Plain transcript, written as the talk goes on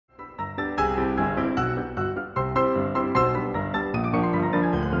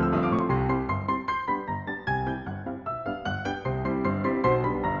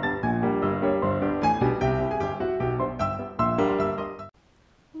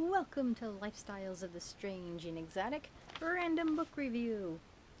welcome to Lifestyles of the Strange and Exotic Random Book Review.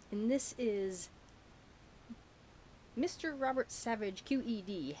 And this is Mr. Robert Savage,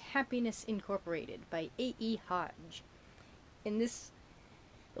 QED, Happiness Incorporated by A.E. Hodge. And this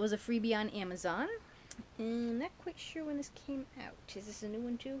was a freebie on Amazon. And I'm not quite sure when this came out. Is this a new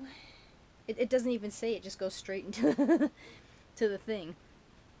one too? It doesn't even say, it just goes straight into to the thing.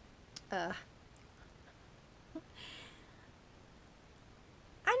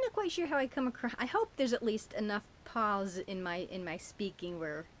 I'm not quite sure how I come across. I hope there's at least enough pause in my speaking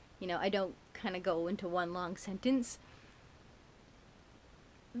where, you know, I don't kind of go into one long sentence.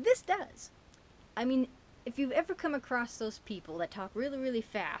 This does. I mean, if you've ever come across those people that talk really, really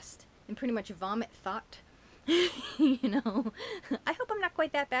fast and pretty much vomit thought, you know, I hope I'm not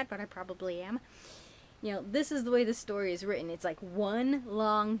quite that bad, but I probably am. You know, this is the way the story is written. It's like one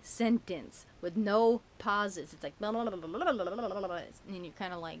long sentence with no pauses. It's like blah, blah, blah, blah, blah, blah, blah, blah, and you're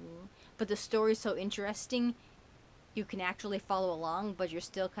kind of like, but the story's so interesting, you can actually follow along, but you're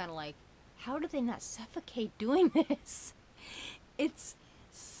still kind of like, how do they not suffocate doing this? It's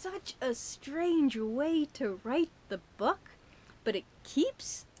such a strange way to write the book, but it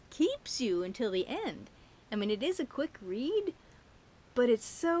keeps you until the end. I mean, it is a quick read, but it's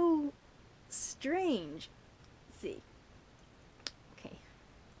so strange. Let's see. Okay.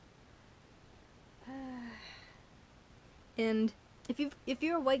 And if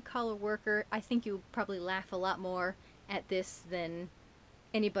you're a white collar worker, I think you'll probably laugh a lot more at this than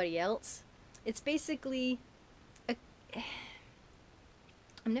anybody else. It's basically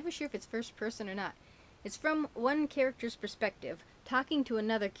I'm never sure if it's first person or not. It's from one character's perspective, talking to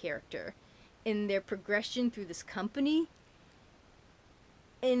another character in their progression through this company.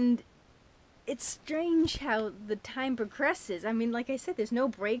 And it's strange how the time progresses. I mean, like I said, there's no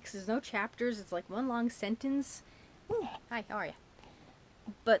breaks, there's no chapters, it's like one long sentence. Ooh, hi, how are you?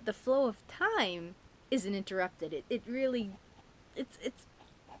 But the flow of time isn't interrupted. It really, it's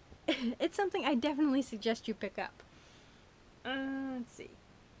it's something I definitely suggest you pick up. Let's see.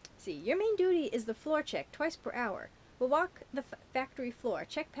 Your main duty is the floor check twice per hour. We'll walk the factory floor,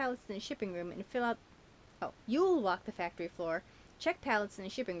 check pallets in the shipping room, and fill out... Oh, you'll walk the factory floor, check pallets in the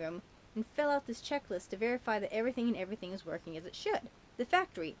shipping room, and fill out this checklist to verify that everything is working as it should. The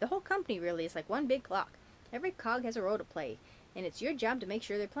factory, the whole company really, is like one big clock. Every cog has a role to play, and it's your job to make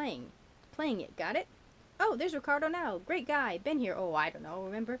sure they're playing it. Got it? Oh, there's Ricardo now. Great guy. Been here. Oh, I don't know.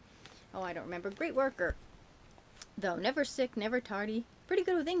 Remember? Oh, I don't remember. Great worker. Though never sick, never tardy. Pretty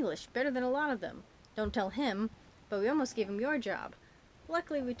good with English. Better than a lot of them. Don't tell him, but we almost gave him your job.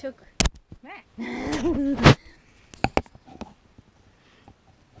 Luckily, we took...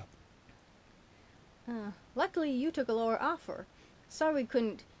 Luckily, you took a lower offer. Sorry we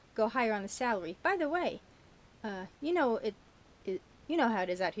couldn't go higher on the salary. By the way, you know you know how it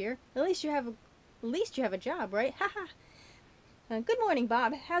is out here. At least you have a job, right? Haha. Good morning,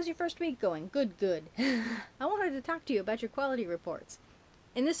 Bob. How's your first week going? Good. I wanted to talk to you about your quality reports.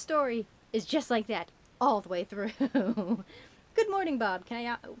 And this story is just like that, all the way through. Good morning, Bob. Can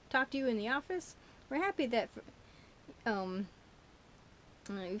I talk to you in the office? We're happy that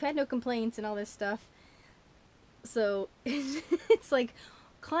we've had no complaints and all this stuff. So it's like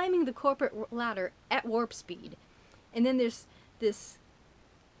climbing the corporate ladder at warp speed. And then there's this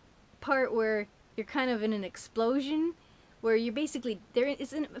part where you're kind of in an explosion, where you're basically,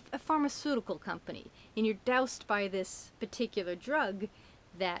 it's a pharmaceutical company, and you're doused by this particular drug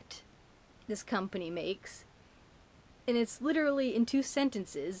that this company makes, and it's literally in 2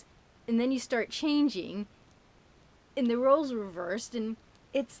 sentences, and then you start changing, and the roles are reversed, and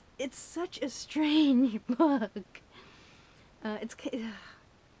it's such a strange book. I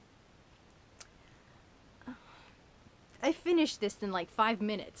finished this in like 5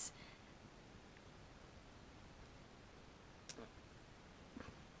 minutes.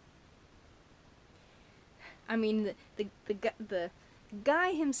 I mean, the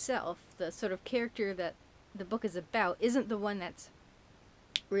guy himself, the sort of character that the book is about, isn't the one that's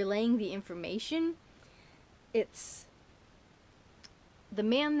relaying the information. It's the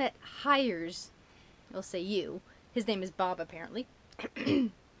man that hires, we'll say you, his name is Bob apparently,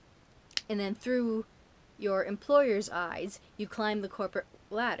 and then through your employer's eyes, you climb the corporate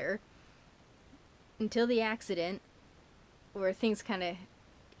ladder until the accident, where things kind of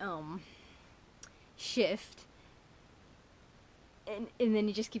shift, and then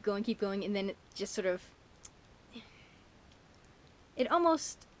you just keep going, and then it just sort of, it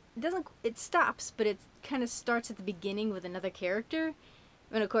almost doesn't, it stops, but it kind of starts at the beginning with another character,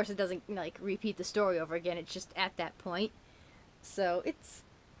 and of course it doesn't, like, repeat the story over again, it's just at that point. So it's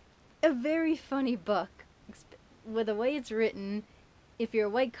a very funny book with the way it's written, if you're a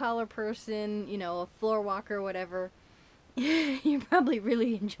white collar person, you know, a floor walker, whatever, you probably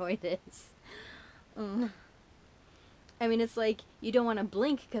really enjoy this. I mean, it's like you don't want to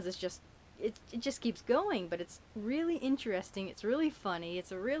blink because it just keeps going, but it's really interesting. It's really funny.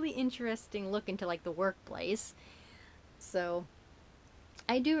 It's a really interesting look into like the workplace. So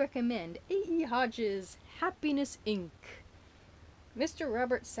I do recommend A.E. Hodges' Happiness Inc. Mr.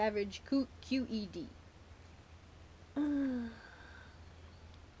 Robert Savage QED. Let's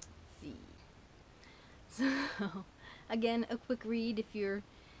see. So, again, a quick read if you're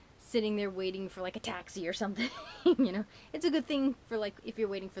sitting there waiting for like a taxi or something. You know, it's a good thing for like if you're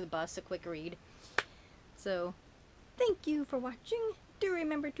waiting for the bus, a quick read. So, thank you for watching. Do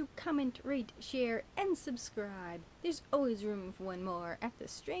remember to comment, rate, share, and subscribe. There's always room for one more at the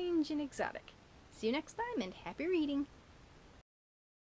Strange and Exotic. See you next time, and happy reading!